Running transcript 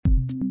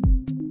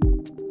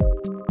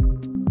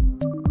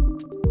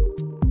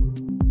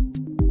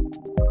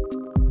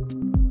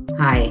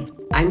Hi,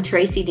 I'm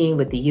Tracy Dean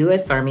with the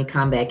U.S. Army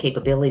Combat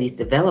Capabilities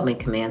Development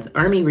Command's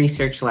Army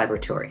Research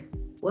Laboratory.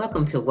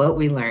 Welcome to What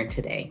We Learned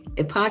Today,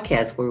 a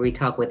podcast where we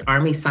talk with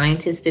Army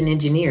scientists and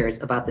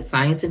engineers about the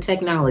science and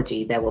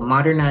technology that will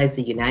modernize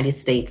the United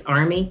States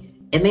Army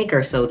and make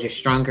our soldiers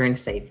stronger and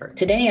safer.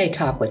 Today I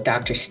talk with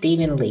Dr.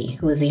 Stephen Lee,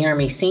 who is the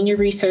Army Senior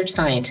Research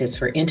Scientist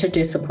for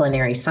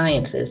Interdisciplinary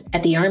Sciences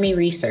at the Army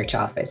Research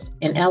Office,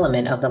 an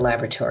element of the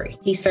laboratory.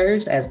 He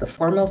serves as the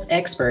foremost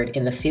expert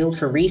in the field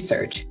for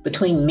research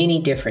between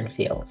many different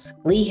fields.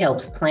 Lee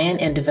helps plan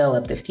and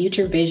develop the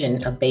future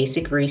vision of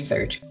basic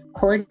research,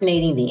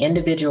 coordinating the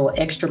individual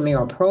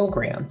extramural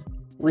programs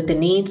with the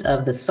needs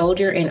of the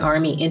soldier and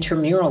Army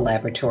intramural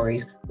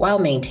laboratories while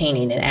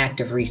maintaining an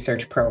active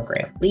research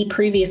program. Lee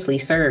previously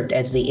served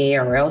as the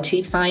ARL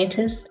Chief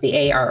Scientist, the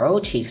ARO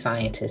Chief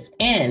Scientist,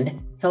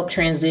 and helped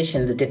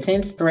transition the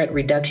Defense Threat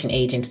Reduction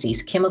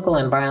Agency's chemical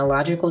and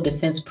biological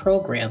defense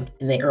programs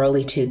in the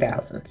early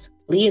 2000s.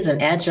 Lee is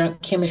an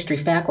adjunct chemistry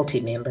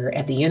faculty member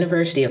at the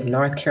University of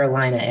North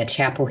Carolina at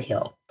Chapel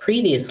Hill.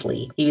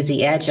 Previously, he was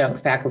the adjunct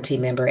faculty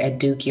member at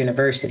Duke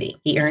University.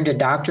 He earned a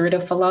doctorate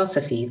of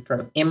philosophy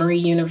from Emory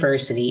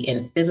University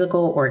in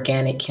physical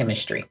organic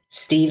chemistry.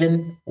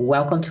 Stephen,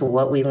 welcome to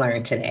What We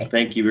Learned Today.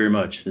 Thank you very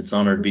much. It's an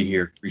honor to be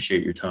here.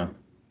 Appreciate your time.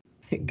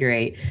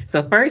 Great.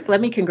 So first, let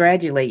me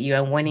congratulate you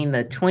on winning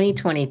the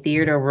 2020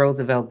 Theodore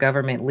Roosevelt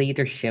Government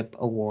Leadership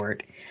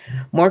Award,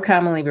 more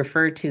commonly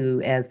referred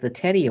to as the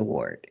Teddy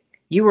Award.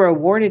 You were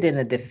awarded in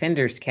the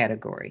Defenders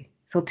category.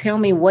 So tell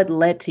me what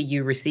led to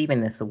you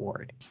receiving this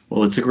award.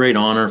 Well, it's a great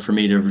honor for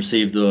me to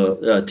receive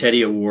the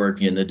Teddy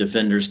Award in the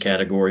Defenders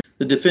category.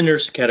 The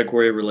Defenders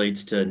category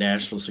relates to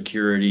national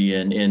security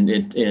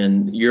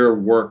and your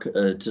work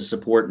to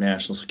support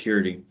national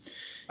security.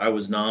 I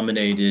was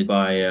nominated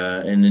by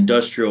an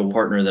industrial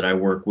partner that I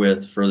work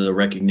with for the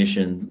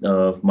recognition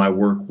of my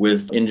work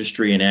with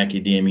industry and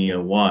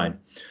academia wide.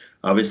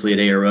 Obviously, at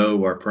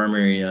ARO, our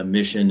primary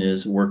mission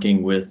is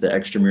working with the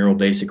extramural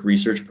basic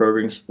research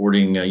program,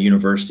 supporting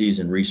universities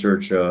and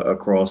research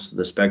across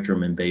the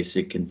spectrum in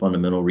basic and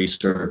fundamental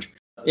research.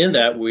 In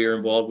that, we are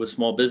involved with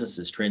small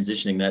businesses,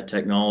 transitioning that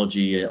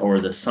technology or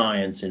the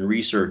science and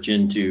research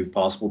into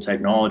possible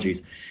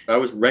technologies. I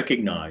was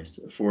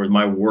recognized for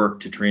my work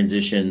to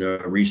transition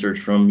research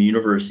from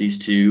universities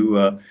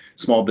to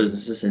small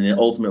businesses and then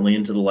ultimately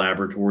into the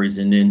laboratories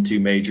and into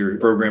major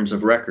programs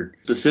of record.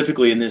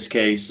 Specifically in this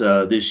case,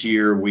 this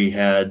year we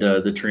had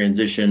the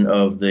transition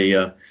of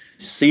the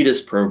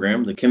CEDAS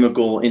program, the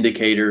Chemical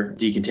Indicator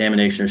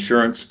Decontamination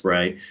Assurance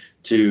Spray,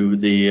 to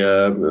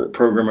the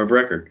program of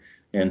record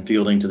and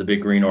fielding to the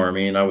Big Green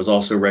Army. And I was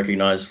also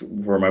recognized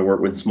for my work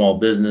with small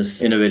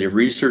business innovative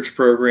research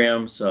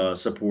programs,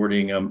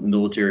 supporting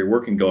military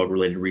working dog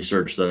related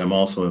research that I'm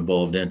also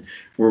involved in,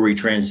 where we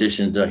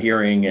transitioned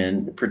hearing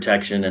and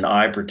protection and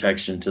eye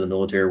protection to the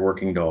military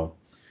working dog.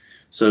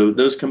 So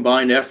those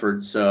combined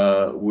efforts,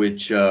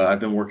 which I've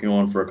been working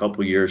on for a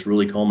couple of years,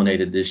 really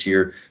culminated this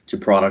year to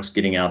products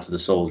getting out to the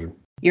soldier.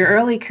 Your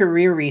early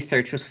career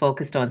research was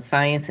focused on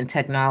science and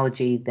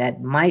technology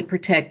that might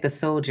protect the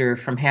soldier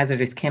from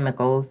hazardous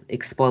chemicals,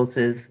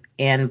 explosives,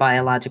 and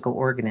biological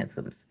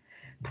organisms.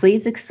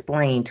 Please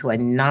explain to a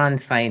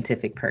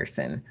non-scientific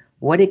person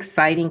what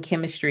exciting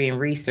chemistry and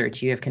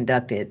research you have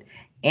conducted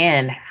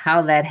and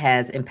how that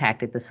has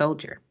impacted the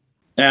soldier.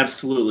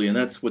 Absolutely, and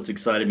that's what's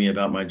excited me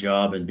about my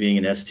job and being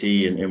an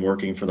ST and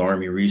working for the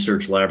Army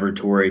Research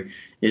Laboratory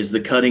is the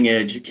cutting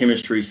edge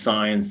chemistry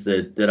science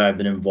that I've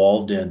been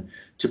involved in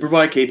to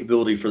provide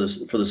capability for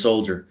the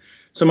soldier.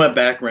 So my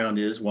background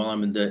is, while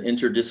I'm in the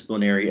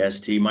interdisciplinary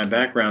ST, my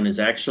background is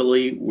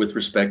actually with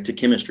respect to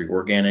chemistry,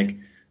 organic,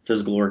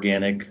 physical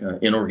organic,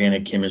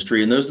 inorganic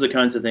chemistry, and those are the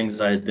kinds of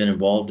things I had been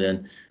involved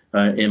in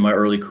my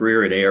early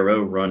career at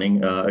ARO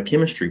running a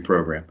chemistry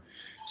program.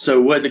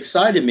 So what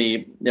excited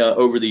me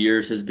over the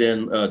years has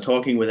been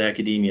talking with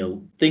academia,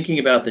 thinking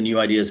about the new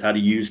ideas how to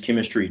use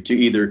chemistry to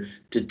either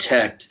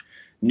detect,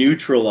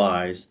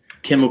 neutralize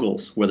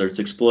chemicals, whether it's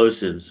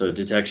explosives, so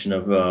detection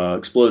of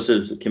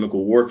explosives,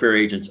 chemical warfare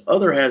agents,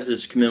 other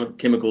hazardous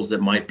chemicals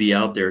that might be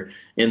out there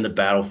in the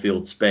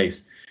battlefield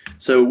space.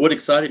 So what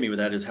excited me with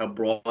that is how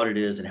broad it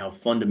is and how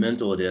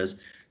fundamental it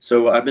is.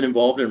 So I've been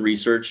involved in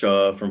research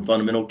from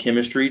fundamental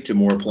chemistry to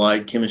more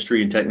applied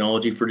chemistry and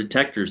technology for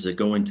detectors that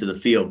go into the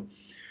field.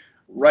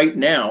 Right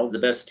now, the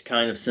best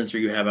kind of sensor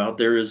you have out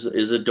there is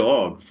a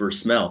dog for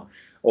smell.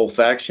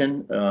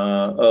 Olfaction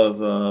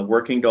of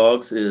working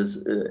dogs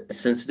is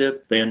sensitive.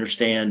 They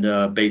understand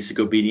basic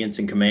obedience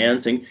and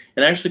commands and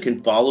actually can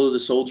follow the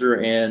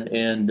soldier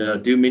and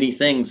do many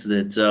things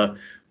that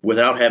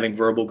without having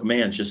verbal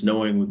commands, just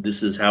knowing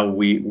this is how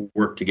we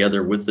work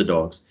together with the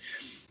dogs.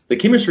 The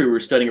chemistry we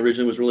were studying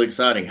originally was really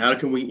exciting. How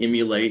can we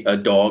emulate a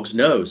dog's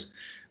nose?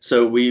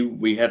 So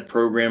we had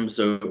programs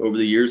over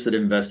the years that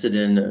invested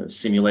in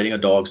simulating a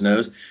dog's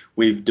nose.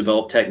 We've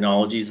developed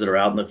technologies that are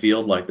out in the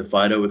field, like the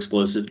Fido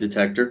explosive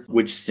detector,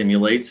 which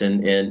simulates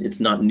and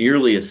it's not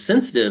nearly as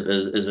sensitive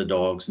as a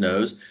dog's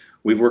nose,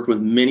 We've worked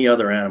with many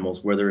other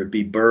animals, whether it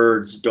be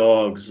birds,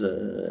 dogs,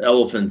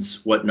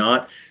 elephants,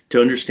 whatnot,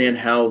 to understand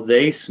how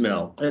they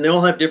smell. And they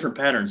all have different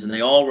patterns, and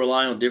they all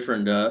rely on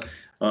different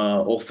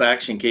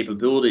olfaction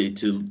capability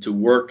to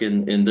work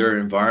in their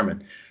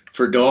environment.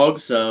 For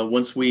dogs,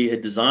 once we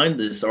had designed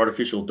this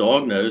artificial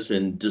dog nose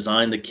and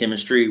designed the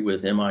chemistry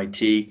with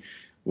MIT,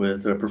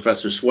 with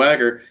Professor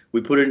Swagger, we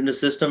put it in the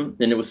system,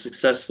 and it was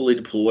successfully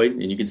deployed.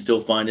 And you can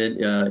still find it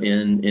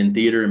in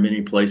theater in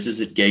many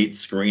places at gates,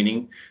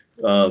 screening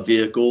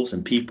vehicles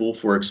and people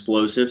for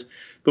explosives.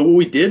 But what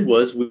we did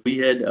was we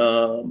had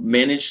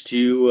managed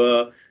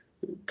to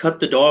cut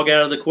the dog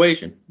out of the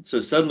equation. So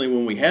suddenly,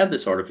 when we had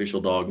this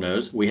artificial dog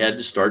nose, we had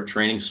to start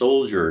training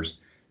soldiers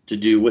to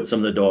do what some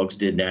of the dogs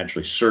did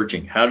naturally,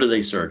 searching. How do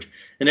they search?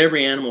 And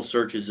every animal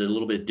searches a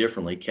little bit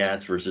differently.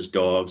 Cats versus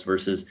dogs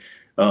versus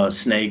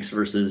snakes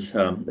versus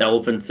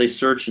elephants. They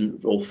search in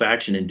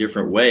olfaction in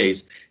different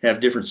ways, have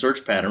different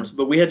search patterns.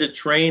 But we had to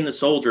train the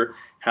soldier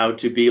how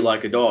to be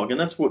like a dog. And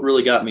that's what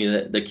really got me,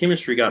 the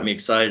chemistry got me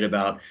excited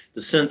about,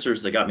 the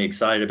sensors that got me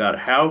excited about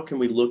how can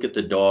we look at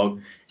the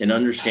dog and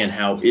understand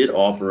how it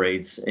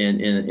operates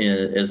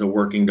as a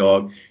working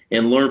dog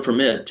and learn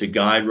from it to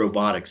guide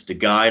robotics, to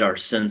guide our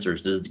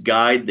sensors, to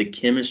guide the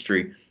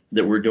chemistry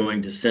that we're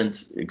doing to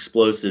sense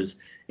explosives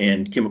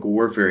and chemical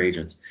warfare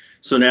agents.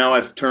 So now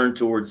I've turned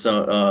towards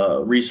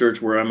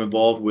research where I'm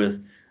involved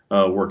with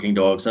working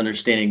dogs,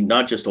 understanding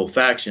not just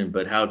olfaction,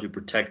 but how to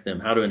protect them,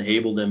 how to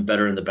enable them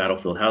better in the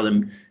battlefield,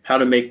 how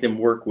to make them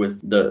work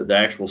with the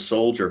actual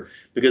soldier,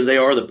 because they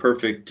are the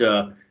perfect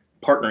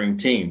partnering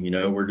team. You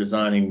know, we're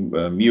designing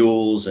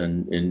mules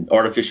and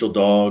artificial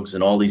dogs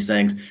and all these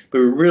things, but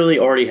we really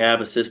already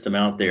have a system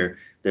out there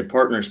that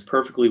partners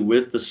perfectly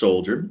with the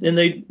soldier, and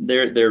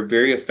they're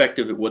very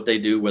effective at what they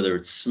do, whether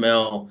it's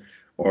smell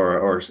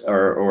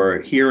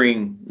or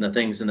hearing the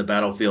things in the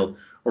battlefield,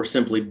 or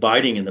simply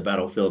biting in the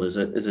battlefield as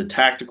a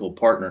tactical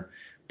partner.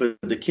 But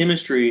the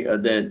chemistry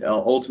that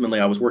ultimately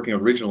I was working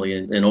originally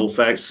in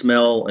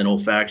smell and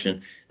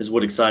olfaction is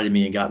what excited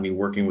me and got me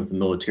working with the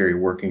military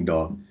working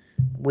dog.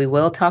 We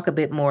will talk a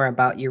bit more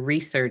about your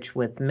research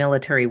with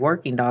military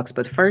working dogs,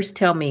 but first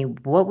tell me,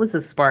 what was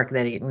the spark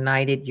that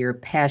ignited your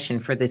passion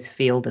for this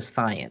field of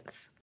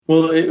science?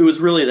 Well, it was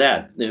really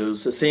that. It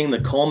was seeing the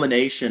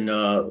culmination,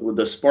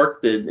 the spark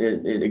that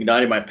it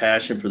ignited my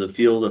passion for the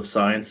field of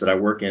science that I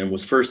work in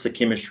was first the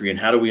chemistry and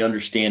how do we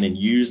understand and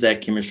use that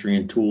chemistry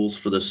and tools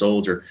for the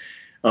soldier.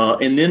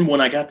 And then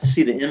when I got to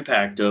see the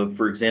impact of,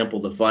 for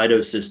example, the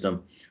FIDO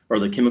system or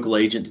the chemical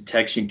agent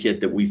detection kit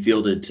that we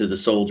fielded to the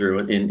soldier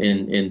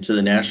and to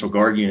the National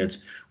Guard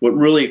units, what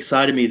really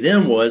excited me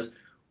then was,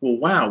 well,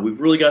 wow,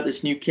 we've really got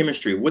this new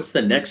chemistry. What's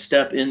the next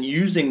step in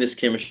using this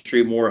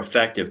chemistry more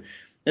effective?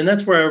 And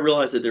that's where I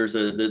realized that there's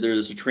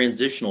a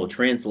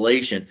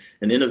translation,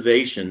 an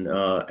innovation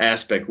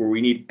aspect where we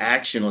need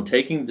action on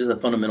taking the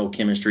fundamental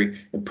chemistry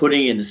and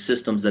putting it into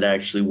systems that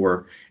actually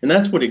work. And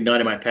that's what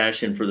ignited my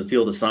passion for the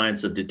field of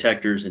science of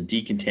detectors and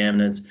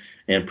decontaminants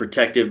and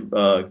protective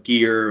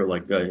gear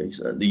like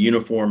the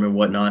uniform and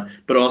whatnot,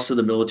 but also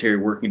the military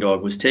working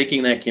dog was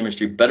taking that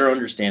chemistry, better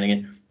understanding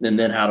it, and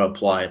then how to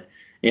apply it.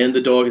 And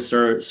the dog has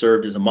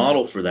served as a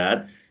model for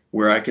that,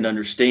 where I can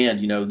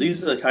understand, you know,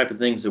 these are the type of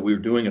things that we're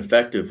doing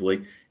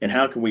effectively, and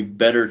how can we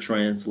better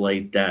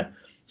translate that?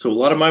 So a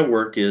lot of my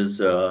work is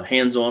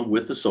hands-on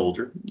with the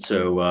soldier.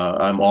 So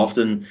I'm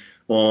often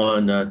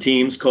on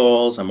Teams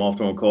calls. I'm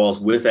often on calls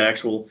with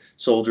actual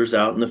soldiers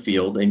out in the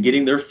field and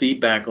getting their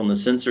feedback on the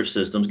sensor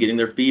systems, getting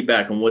their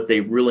feedback on what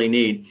they really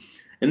need,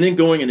 and then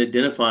going and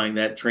identifying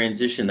that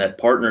transition, that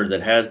partner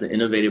that has the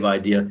innovative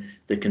idea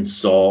that can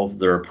solve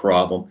their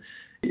problem.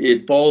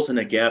 It falls in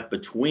a gap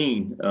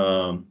between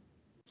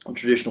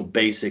traditional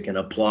basic and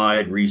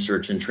applied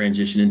research and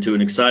transition into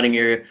an exciting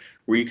area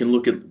where you can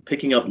look at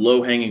picking up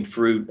low-hanging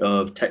fruit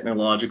of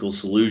technological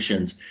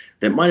solutions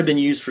that might have been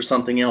used for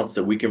something else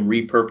that we can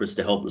repurpose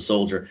to help the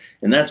soldier.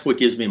 And that's what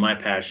gives me my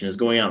passion, is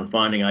going out and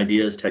finding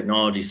ideas,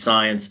 technology,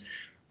 science,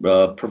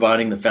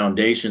 providing the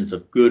foundations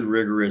of good,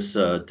 rigorous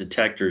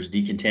detectors,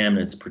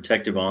 decontaminants,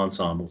 protective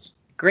ensembles.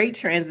 Great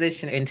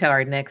transition into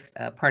our next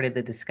part of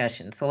the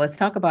discussion. So let's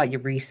talk about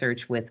your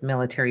research with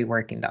military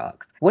working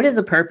dogs. What is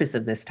the purpose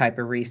of this type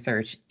of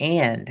research,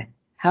 and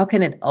how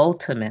can it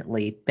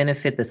ultimately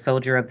benefit the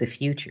soldier of the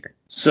future?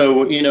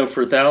 So, you know,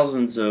 for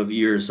thousands of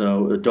years,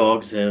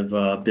 dogs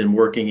have been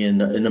working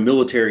in a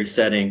military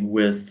setting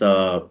with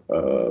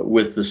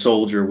the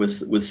soldier,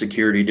 with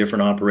security,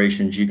 different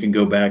operations. You can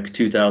go back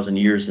 2,000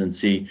 years and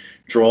see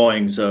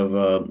drawings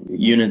of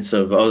units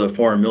of other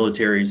foreign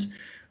militaries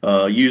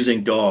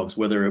using dogs,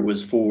 whether it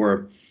was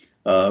for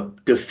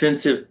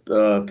defensive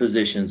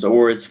positions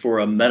or it's for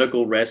a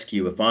medical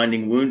rescue, of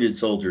finding wounded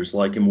soldiers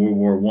like in World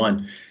War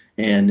I,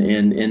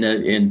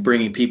 and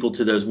bringing people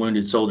to those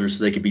wounded soldiers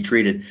so they could be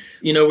treated.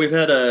 You know, we've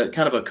had a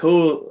kind of a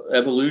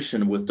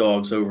co-evolution with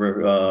dogs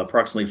over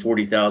approximately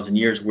 40,000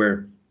 years,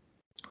 where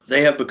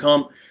they have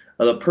become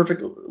a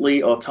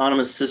perfectly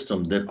autonomous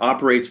system that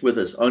operates with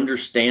us,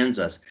 understands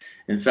us.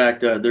 In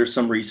fact, there's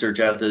some research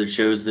out there that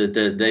shows that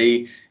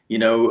they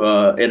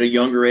at a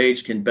younger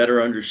age can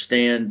better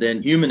understand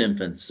than human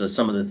infants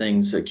some of the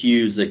things,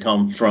 cues that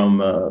come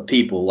from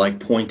people, like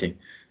pointing.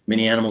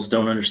 Many animals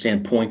don't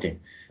understand pointing,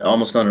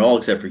 almost none at all,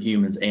 except for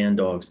humans and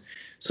dogs.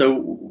 So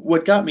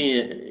what got me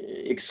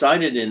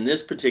excited in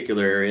this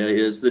particular area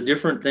is the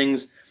different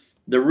things.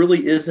 There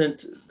really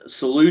isn't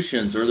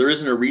solutions, or there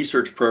isn't a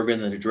research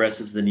program that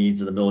addresses the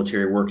needs of the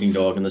military working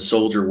dog and the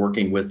soldier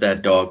working with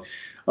that dog.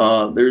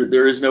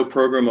 There is no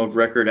program of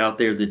record out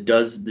there that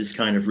does this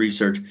kind of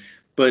research.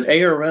 But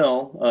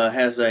ARL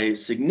has a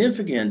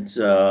significant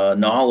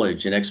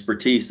knowledge and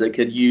expertise that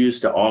could use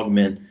to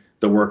augment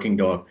the working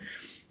dog.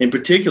 In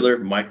particular,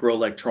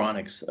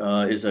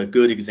 microelectronics is a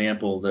good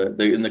example.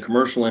 In the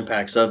commercial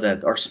impacts of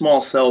that are small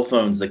cell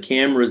phones, the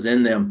cameras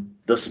in them,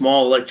 the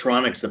small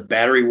electronics, the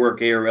battery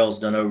work ARL's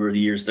done over the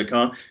years,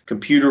 the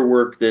computer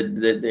work, the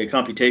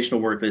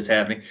computational work that's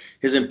happening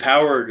has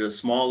empowered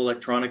small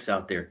electronics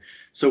out there.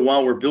 So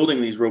while we're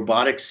building these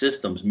robotic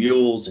systems,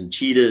 mules and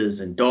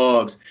cheetahs and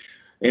dogs,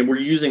 and we're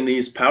using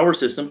these power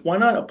systems, why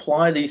not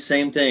apply these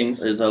same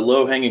things as a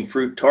low-hanging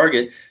fruit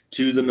target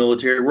to the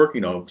military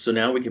working dog? So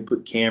now we can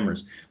put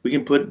cameras, we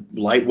can put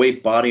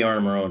lightweight body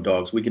armor on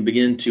dogs, we can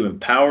begin to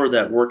empower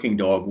that working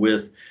dog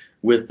with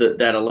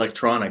that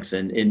electronics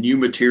and new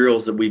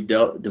materials that we've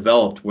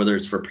developed, whether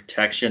it's for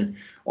protection,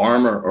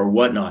 armor, or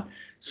whatnot.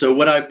 So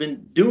what I've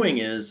been doing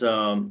is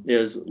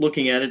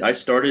looking at it. I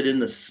started in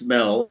the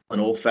smell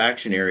and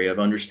olfaction area of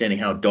understanding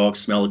how dogs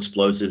smell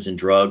explosives and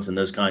drugs and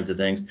those kinds of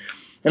things.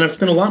 And I've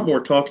spent a lot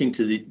more talking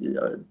to the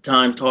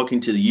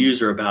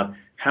user about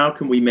how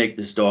can we make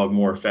this dog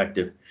more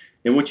effective.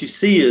 And what you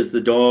see is the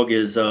dog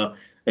is an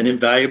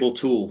invaluable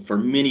tool for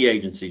many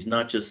agencies,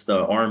 not just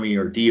the Army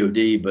or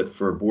DOD, but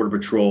for Border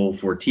Patrol,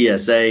 for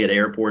TSA at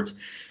airports.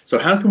 So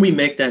how can we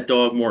make that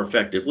dog more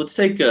effective? Let's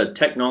take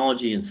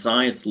technology and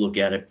science to look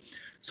at it.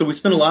 So we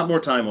spend a lot more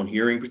time on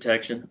hearing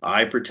protection,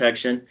 eye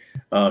protection,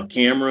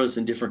 cameras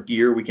and different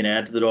gear we can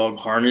add to the dog,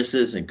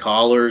 harnesses and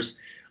collars,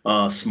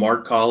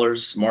 smart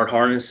collars, smart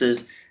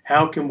harnesses.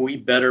 How can we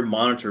better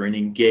monitor and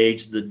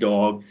engage the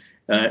dog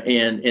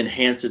and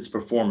enhance its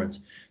performance?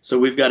 So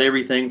we've got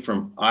everything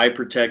from eye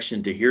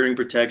protection to hearing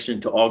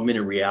protection to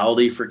augmented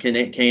reality for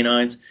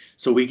canines,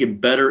 so we can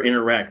better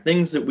interact.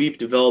 Things that we've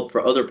developed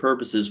for other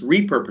purposes,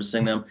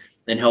 repurposing them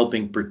and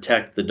helping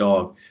protect the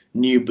dog.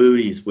 New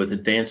booties with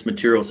advanced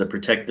materials that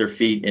protect their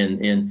feet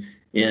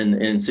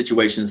in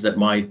situations that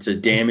might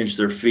damage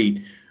their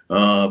feet.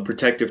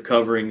 Protective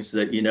coverings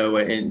that,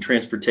 and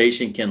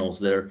transportation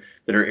kennels that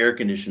are air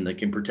conditioned, that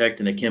can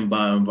protect in a chem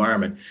bio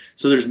environment.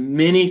 So there's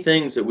many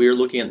things that we are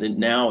looking at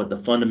now at the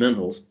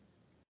fundamentals,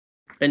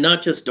 and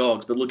not just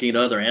dogs, but looking at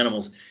other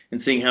animals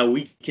and seeing how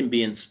we can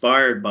be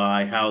inspired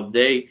by how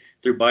they,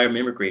 through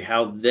biomimicry,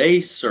 how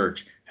they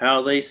search,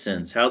 how they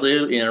sense, how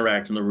they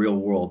interact in the real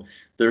world.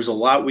 There's a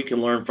lot we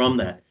can learn from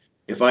that.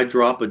 If I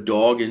drop a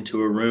dog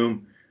into a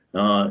room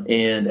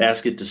and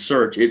ask it to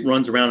search, it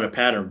runs around in a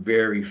pattern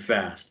very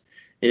fast.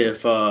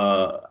 If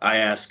I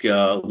ask,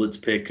 let's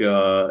pick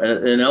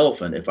an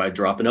elephant. If I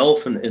drop an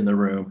elephant in the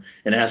room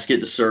and ask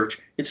it to search,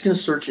 it's going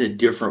to search in a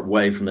different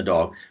way from the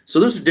dog. So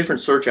those are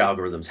different search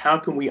algorithms. How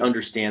can we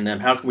understand them?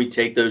 How can we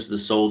take those to the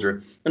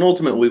soldier? And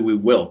ultimately, we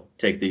will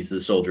take these to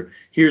the soldier.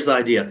 Here's the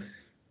idea.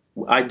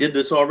 I did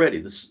this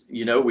already.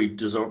 We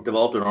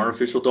developed an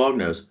artificial dog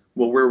nose.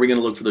 Well, where are we going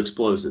to look for the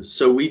explosives?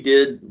 So we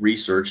did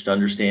research to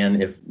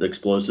understand if the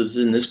explosives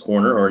is in this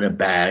corner or in a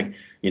bag.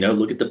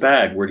 Look at the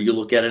bag. Where do you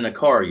look at it in a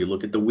car? You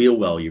look at the wheel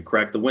well. You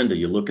crack the window.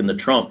 You look in the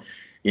trunk.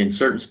 In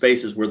certain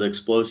spaces where the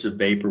explosive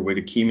vapor would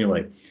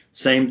accumulate.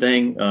 Same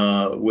thing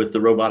with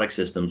the robotic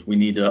systems. We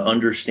need to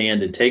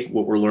understand and take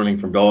what we're learning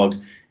from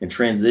dogs and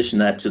transition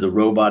that to the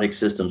robotic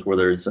systems, where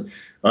there's an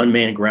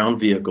unmanned ground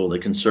vehicle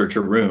that can search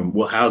a room.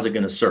 Well, how's it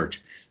going to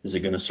search? Is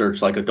it going to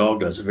search like a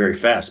dog does, very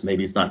fast?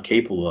 Maybe it's not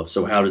capable of.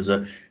 So how does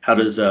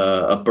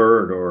a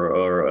bird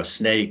or a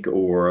snake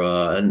or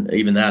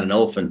even an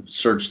elephant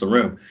search the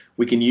room?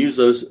 We can use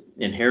those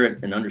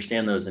inherent and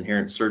understand those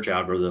inherent search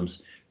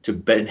algorithms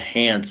to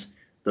enhance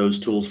those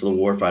tools for the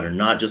warfighter,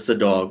 not just the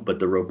dog, but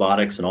the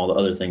robotics and all the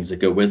other things that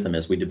go with them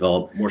as we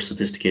develop more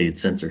sophisticated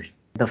sensors.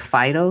 The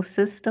FIDO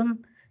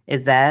system,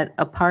 is that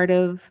a part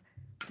of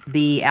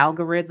the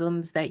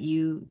algorithms that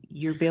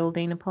you're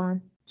building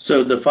upon?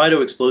 So the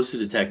FIDO explosive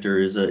detector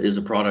is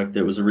a product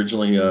that was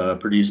originally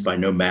produced by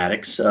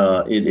Nomadics.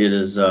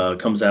 It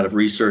comes out of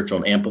research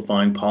on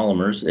amplifying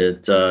polymers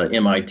at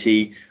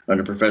MIT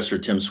under Professor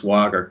Tim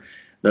Swager.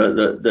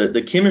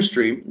 The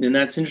chemistry, and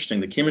that's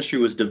interesting, the chemistry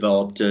was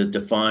developed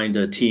to find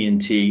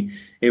TNT.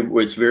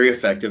 It's very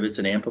effective. It's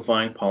an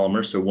amplifying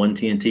polymer, so one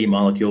TNT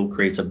molecule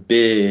creates a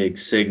big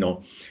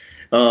signal.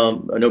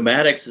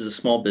 Nomadics is a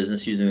small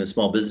business using the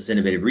Small Business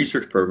Innovative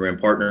Research Program,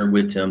 partnered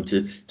with Tim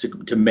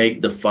to make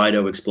the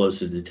FIDO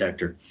explosive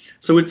detector.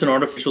 So it's an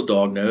artificial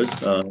dog nose.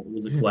 It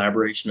was a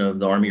collaboration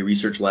of the Army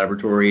Research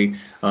Laboratory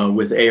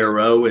with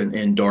ARO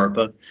and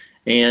DARPA.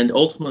 And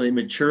ultimately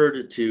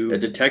matured to a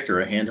detector,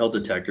 a handheld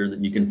detector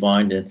that you can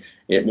find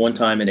at one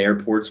time in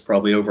airports,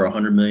 probably over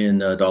 $100 million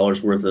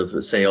worth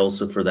of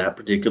sales for that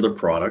particular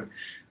product.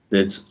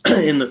 that's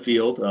in the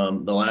field.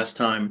 The last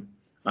time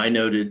I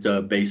noted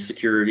base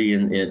security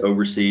in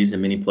overseas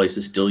in many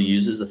places still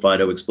uses the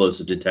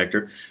phytoexplosive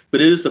detector, but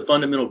it is the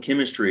fundamental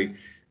chemistry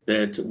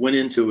that went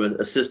into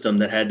a system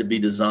that had to be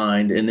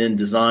designed and then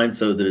designed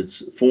so that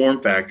its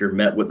form factor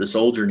met what the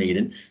soldier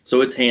needed.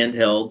 So it's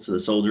handheld, so the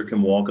soldier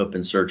can walk up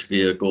and search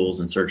vehicles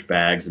and search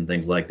bags and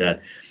things like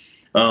that.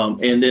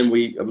 And then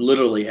we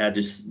literally had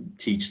to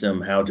teach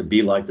them how to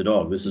be like the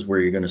dog. This is where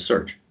you're going to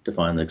search to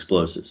find the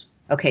explosives.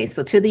 Okay,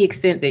 so to the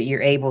extent that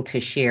you're able to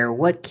share,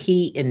 what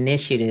key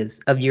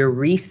initiatives of your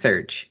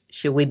research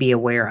should we be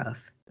aware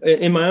of?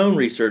 In my own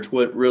research,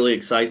 what really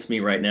excites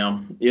me right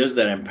now is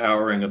that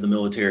empowering of the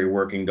military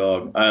working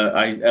dog.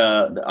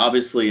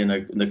 Obviously, in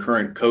the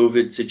current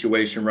COVID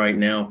situation right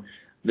now,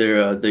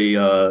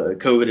 the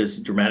COVID has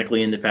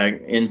dramatically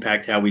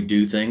impact how we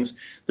do things.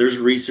 There's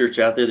research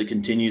out there that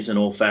continues in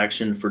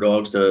olfaction for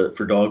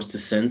dogs to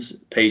sense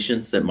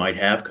patients that might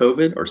have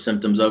COVID or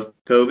symptoms of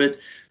COVID.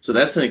 So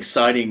that's an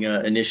exciting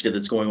initiative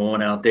that's going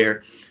on out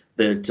there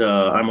that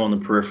I'm on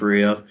the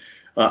periphery of.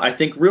 I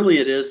think really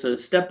it is a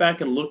step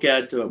back and look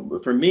at,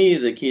 for me,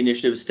 the key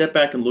initiative is step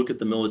back and look at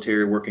the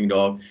military working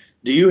dog.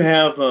 Do you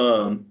have,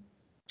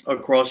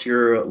 across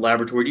your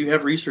laboratory, do you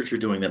have research you're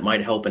doing that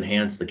might help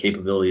enhance the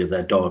capability of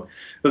that dog?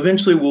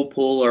 Eventually, we'll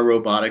pull our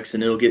robotics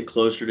and it'll get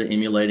closer to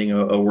emulating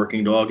a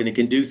working dog, and it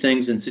can do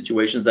things in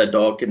situations that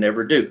dog can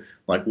never do,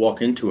 like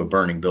walk into a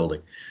burning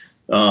building.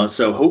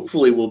 So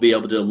hopefully we'll be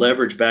able to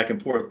leverage back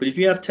and forth. But if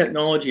you have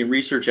technology and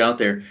research out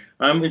there,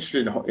 I'm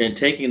interested in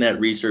taking that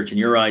research and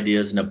your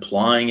ideas and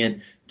applying it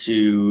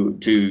to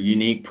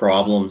unique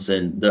problems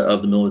of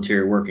the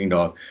military working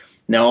dog.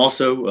 Now,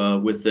 also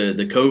with the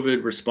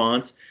COVID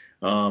response,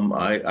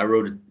 I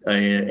wrote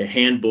a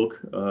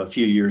handbook a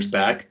few years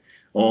back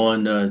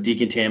on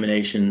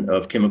decontamination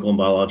of chemical and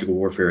biological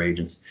warfare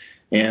agents.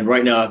 And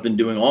right now I've been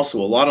doing also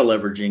a lot of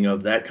leveraging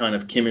of that kind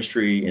of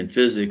chemistry and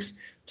physics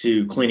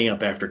to cleaning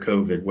up after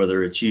COVID,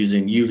 whether it's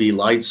using UV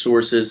light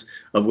sources,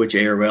 of which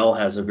ARL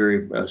has a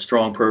very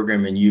strong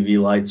program in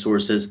UV light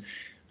sources,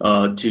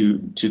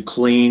 to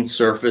clean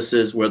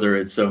surfaces, whether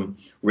it's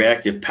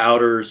reactive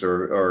powders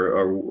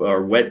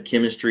or wet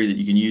chemistry that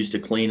you can use to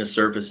clean a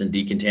surface and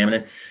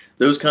decontaminate.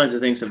 Those kinds of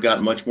things have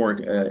gotten much more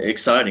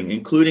exciting,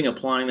 including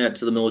applying that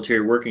to the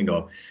military working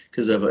dog.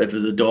 Because if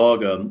the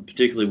dog,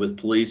 particularly with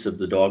police, if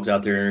the dog's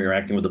out there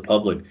interacting with the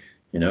public,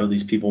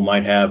 these people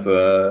might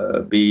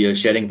be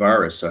shedding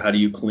virus. So how do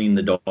you clean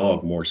the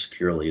dog more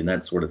securely and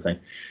that sort of thing?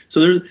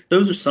 So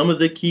those are some of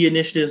the key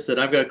initiatives that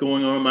I've got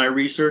going on in my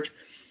research.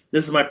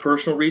 This is my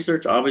personal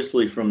research.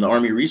 Obviously, from the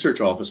Army Research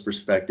Office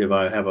perspective,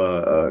 I have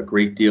a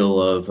great deal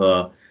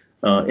of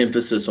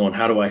emphasis on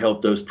how do I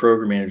help those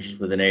program managers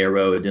with an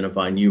ARO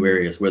identify new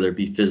areas, whether it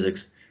be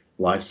physics,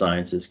 life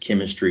sciences,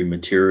 chemistry,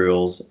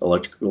 materials,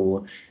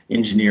 electrical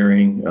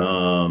engineering,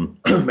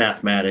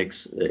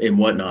 mathematics, and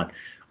whatnot.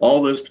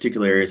 All those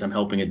particular areas, I'm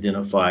helping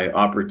identify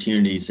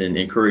opportunities and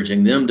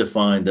encouraging them to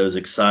find those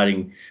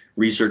exciting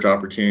research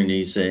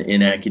opportunities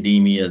in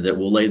academia that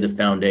will lay the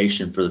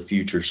foundation for the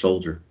future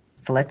soldier.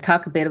 So let's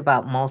talk a bit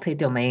about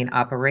multi-domain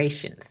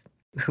operations.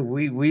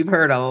 We've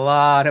heard a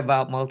lot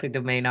about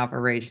multi-domain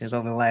operations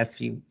over the last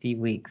few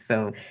weeks.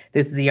 So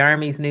this is the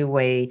Army's new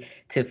way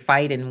to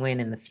fight and win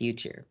in the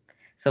future.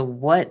 So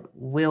what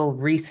will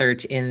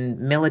research in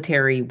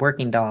military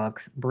working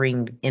dogs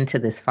bring into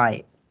this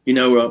fight?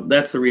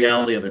 That's the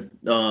reality of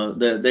it.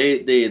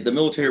 The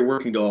military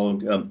working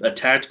dog, a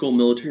tactical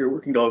military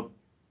working dog,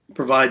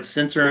 provides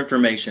sensor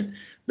information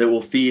that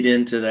will feed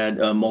into that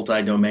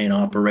multi-domain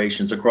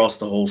operations across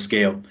the whole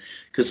scale.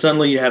 Because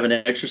suddenly you have an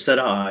extra set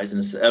of eyes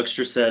and an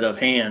extra set of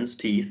hands,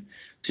 teeth,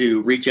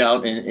 to reach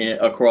out and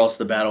across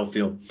the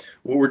battlefield.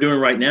 What we're doing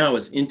right now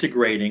is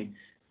integrating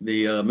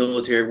the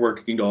military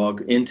working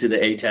dog into the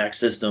ATAC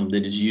system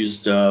that is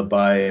used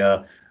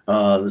by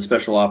the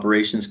special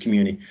operations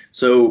community.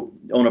 So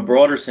on a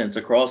broader sense,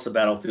 across the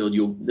battlefield,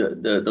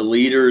 the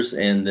leaders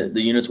and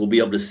the units will be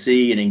able to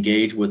see and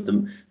engage with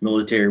the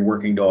military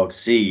working dog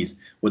sees,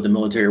 what the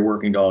military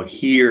working dog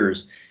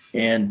hears,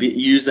 and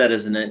use that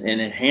as an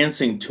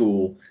enhancing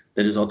tool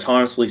that is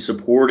autonomously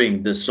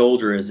supporting the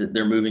soldier as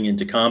they're moving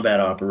into combat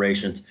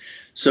operations.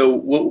 So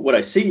what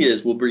I see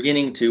is we're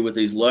beginning to, with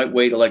these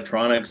lightweight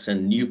electronics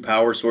and new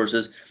power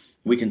sources,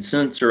 we can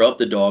sensor up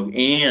the dog,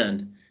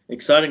 and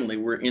excitingly,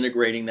 we're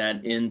integrating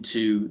that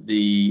into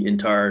the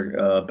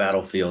entire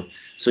battlefield.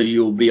 So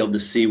you'll be able to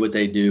see what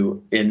they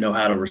do and know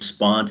how to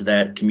respond to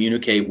that,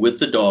 communicate with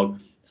the dog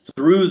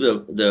through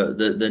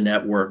the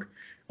network.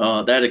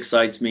 That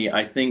excites me.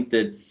 I think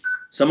that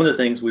some of the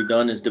things we've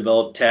done is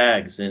develop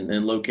tags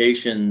and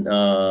location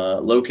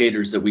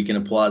locators that we can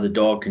apply. The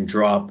dog can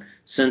drop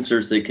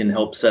sensors that can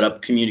help set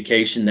up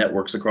communication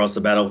networks across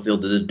the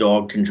battlefield that the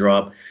dog can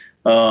drop.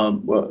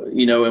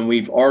 And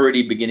we've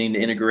already beginning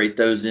to integrate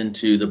those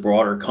into the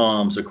broader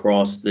comms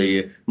across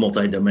the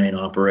multi-domain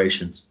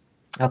operations.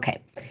 Okay.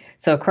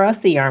 So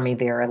across the Army,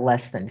 there are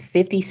less than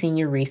 50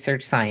 senior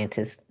research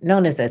scientists,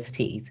 known as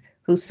STs,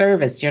 who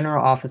serve as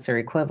general officer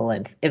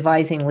equivalents,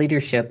 advising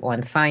leadership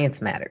on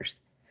science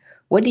matters.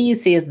 What do you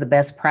see as the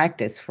best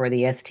practice for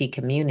the ST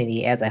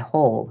community as a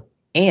whole?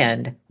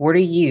 And what are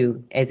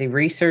you, as a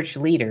research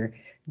leader,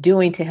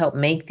 doing to help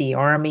make the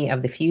Army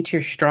of the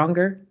future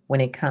stronger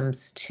when it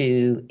comes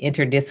to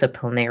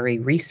interdisciplinary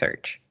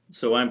research?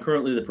 So I'm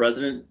currently the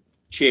president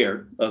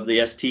chair of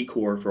the ST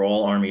Corps for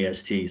all Army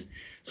STs.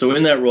 So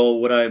in that role,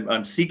 what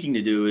I'm seeking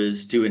to do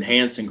is to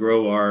enhance and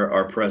grow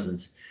our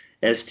presence.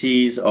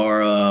 STs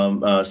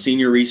are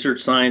senior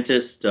research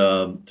scientists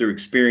through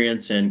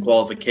experience and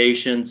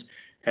qualifications,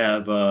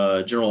 have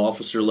general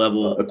officer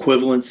level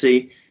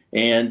equivalency,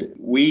 and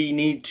we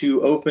need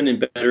to open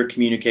and better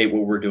communicate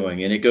what we're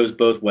doing. And it goes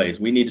both ways.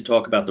 We need to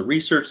talk about the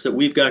research that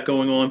we've got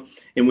going on,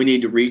 and we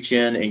need to reach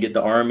in and get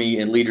the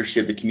Army and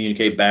leadership to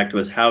communicate back to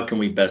us, how can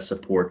we best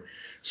support?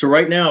 So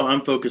right now,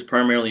 I'm focused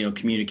primarily on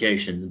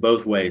communications,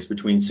 both ways,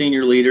 between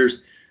senior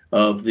leaders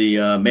of the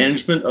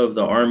management of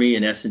the Army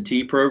and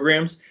S&T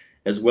programs,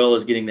 as well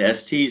as getting the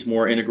STs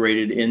more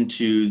integrated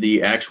into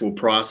the actual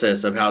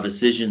process of how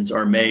decisions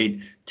are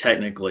made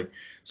technically.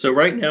 So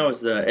right now,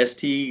 as the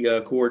ST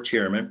Corps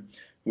chairman,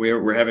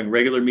 we're having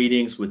regular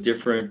meetings with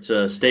different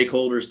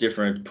stakeholders,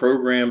 different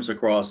programs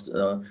across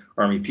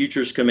Army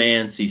Futures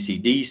Command,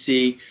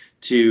 CCDC,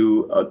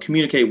 to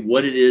communicate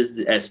what it is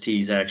the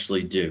STs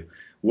actually do.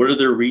 What are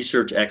their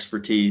research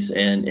expertise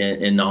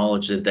and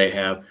knowledge that they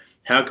have?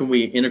 How can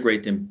we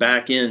integrate them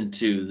back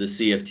into the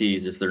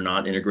CFTs if they're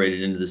not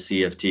integrated into the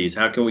CFTs?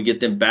 How can we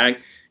get them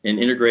back and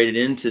integrated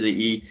into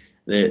the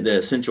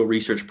essential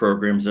research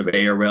programs of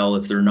ARL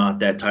if they're not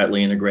that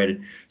tightly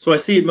integrated? So I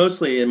see it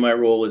mostly in my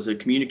role as a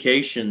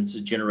communications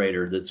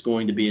generator that's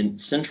going to be in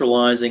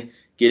centralizing,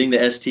 getting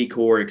the ST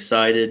Corps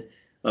excited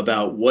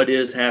about what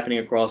is happening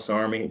across the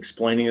Army,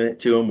 explaining it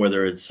to them,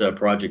 whether it's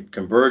Project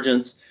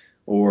Convergence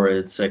or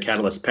it's a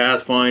Catalyst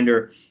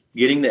Pathfinder,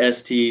 getting the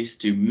STs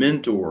to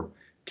mentor,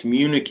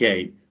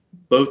 communicate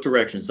both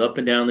directions, up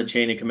and down the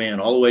chain of command,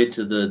 all the way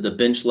to the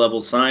bench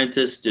level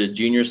scientists, to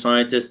junior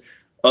scientists,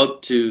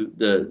 up to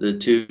the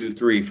 2,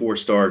 3,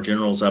 4-star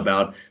generals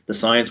about the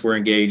science we're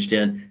engaged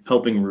in,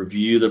 helping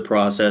review the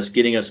process,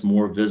 getting us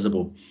more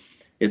visible.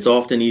 It's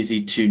often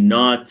easy to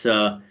not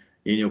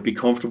be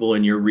comfortable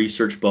in your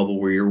research bubble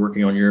where you're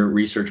working on your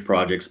research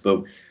projects,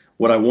 but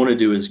what I want to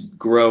do is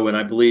grow, and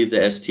I believe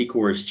the ST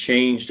Corps has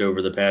changed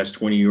over the past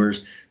 20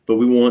 years, but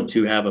we want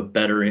to have a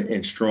better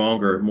and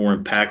stronger, more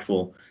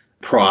impactful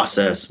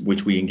process,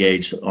 which we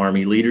engage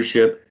Army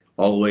leadership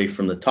all the way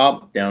from the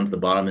top down to the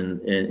bottom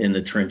in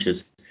the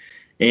trenches.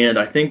 And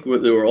I think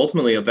they were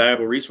ultimately a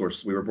valuable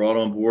resource. We were brought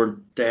on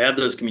board to have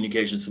those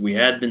communications. We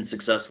had been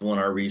successful in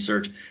our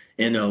research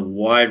in a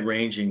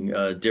wide-ranging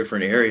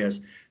different areas.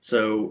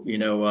 So,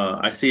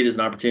 I see it as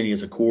an opportunity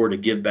as a Corps to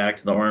give back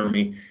to the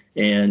Army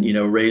and,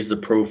 raise the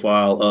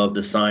profile of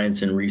the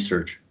science and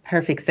research.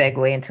 Perfect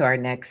segue into our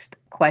next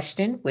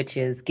question, which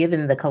is,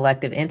 given the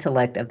collective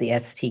intellect of the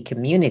ST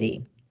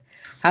community,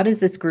 how does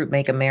this group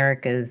make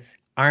America's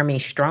Army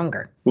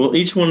stronger? Well,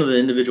 each one of the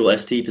individual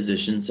ST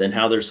positions and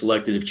how they're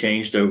selected have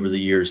changed over the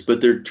years,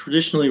 but they're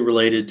traditionally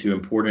related to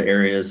important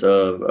areas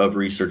of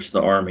research in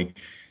the Army: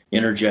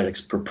 energetics,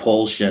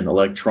 propulsion,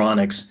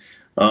 electronics,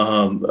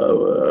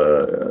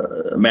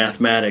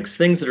 mathematics,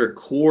 things that are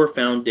core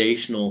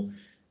foundational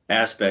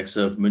aspects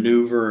of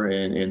maneuver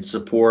and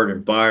support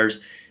and fires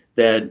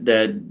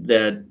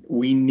that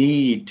we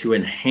need to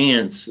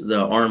enhance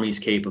the Army's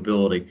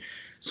capability.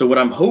 So what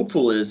I'm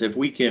hopeful is if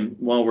we can,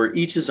 while we're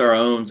each as our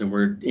own and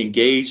we're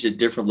engaged at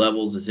different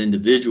levels as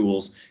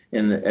individuals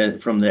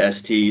from the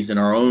STs in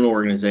our own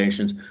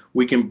organizations,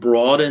 we can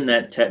broaden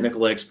that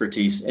technical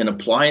expertise and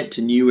apply it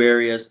to new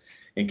areas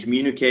and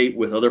communicate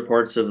with other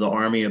parts of the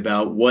Army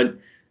about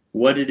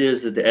what it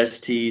is that the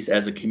STs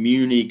as a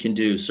community can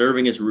do,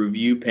 serving as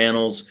review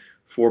panels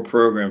for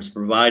programs,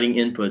 providing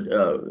input,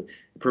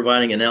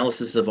 providing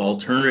analysis of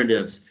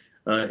alternatives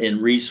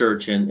in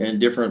research and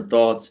different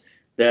thoughts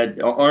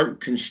that aren't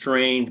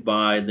constrained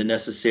by the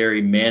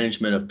necessary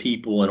management of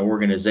people and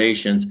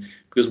organizations,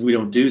 because we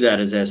don't do that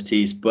as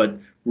STs, but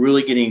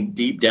really getting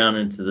deep down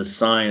into the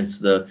science,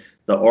 the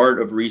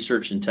art of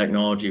research and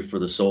technology for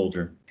the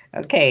soldier.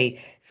 Okay,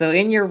 so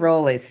in your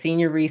role as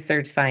senior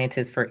research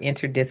scientist for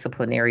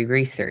interdisciplinary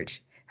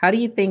research, how do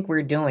you think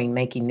we're doing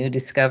making new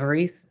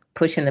discoveries,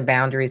 pushing the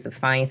boundaries of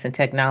science and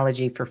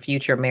technology for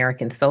future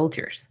American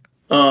soldiers?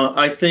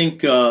 I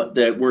think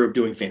that we're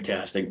doing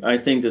fantastic. I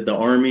think that the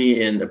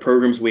Army and the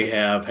programs we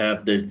have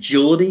the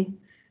agility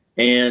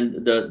and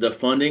the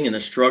funding and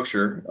the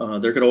structure.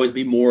 There could always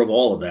be more of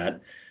all of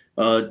that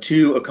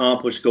to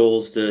accomplish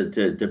goals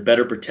to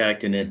better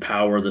protect and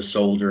empower the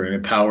soldier and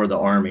empower the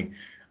Army.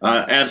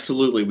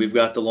 Absolutely. We've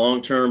got the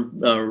long-term,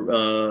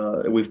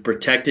 we've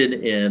protected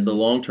in the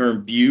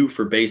long-term view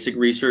for basic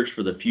research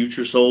for the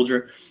future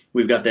soldier.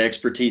 We've got the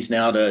expertise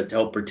now to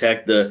help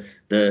protect in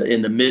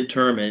the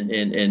midterm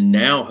and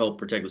now help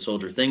protect the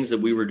soldier. Things that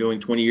we were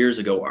doing 20 years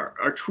ago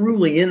are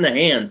truly in the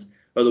hands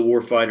of the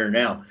warfighter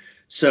now.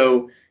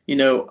 So,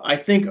 I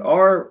think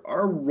our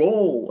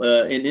role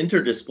in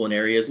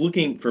interdisciplinary is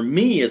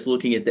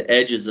looking at the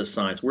edges of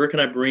science. Where can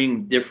I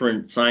bring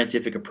different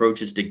scientific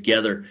approaches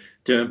together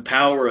to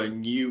empower a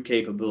new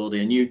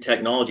capability, a new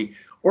technology,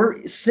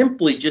 or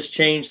simply just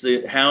change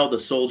how the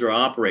soldier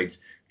operates?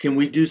 Can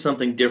we do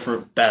something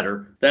different,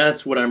 better?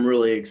 That's what I'm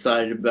really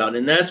excited about.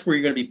 And that's where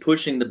you're going to be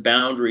pushing the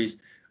boundaries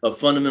of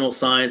fundamental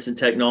science and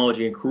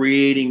technology and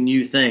creating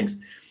new things.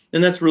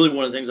 And that's really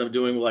one of the things I'm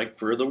doing, like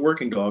for the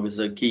Working Dog is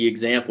a key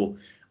example.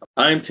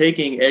 I'm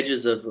taking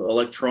edges of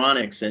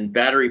electronics and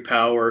battery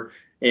power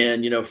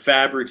and,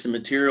 fabrics and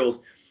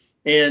materials,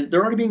 and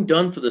they're already being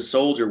done for the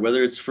soldier,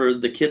 whether it's for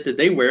the kit that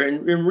they wear,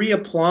 and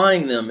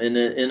reapplying them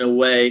in a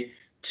way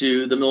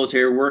to the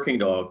military Working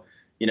Dog.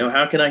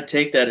 How can I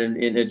take that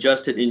and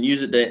adjust it and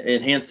use it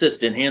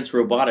to enhance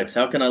robotics?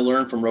 How can I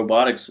learn from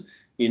robotics,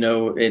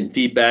 and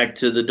feedback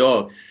to the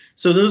dog?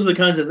 So those are the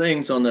kinds of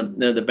things on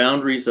the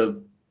boundaries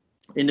of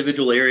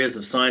individual areas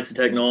of science and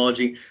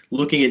technology,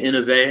 looking at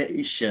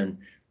innovation,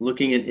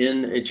 looking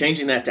at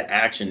changing that to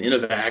action,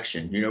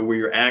 innovaction, where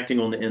you're acting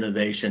on the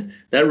innovation.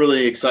 That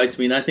really excites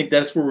me. And I think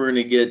that's where we're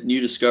going to get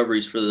new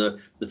discoveries for the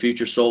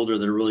future soldier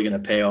that are really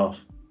going to pay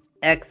off.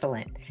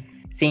 Excellent.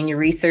 Senior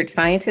Research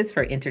Scientist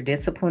for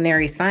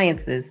Interdisciplinary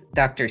Sciences,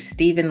 Dr.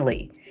 Stephen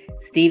Lee.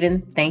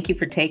 Stephen, thank you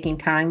for taking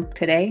time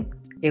today.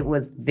 It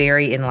was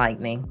very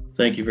enlightening.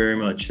 Thank you very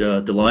much.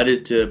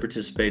 Delighted to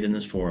participate in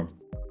this forum.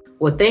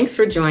 Well, thanks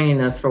for joining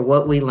us for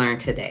What We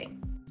Learned Today.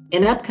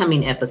 In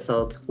upcoming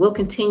episodes, we'll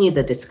continue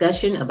the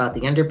discussion about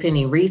the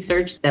underpinning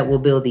research that will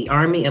build the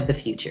Army of the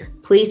future.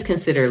 Please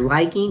consider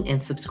liking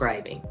and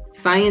subscribing.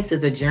 Science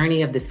is a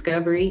journey of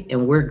discovery,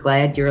 and we're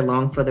glad you're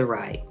along for the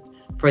ride.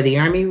 For the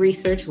Army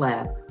Research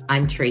Lab,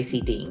 I'm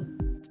Tracy Dean.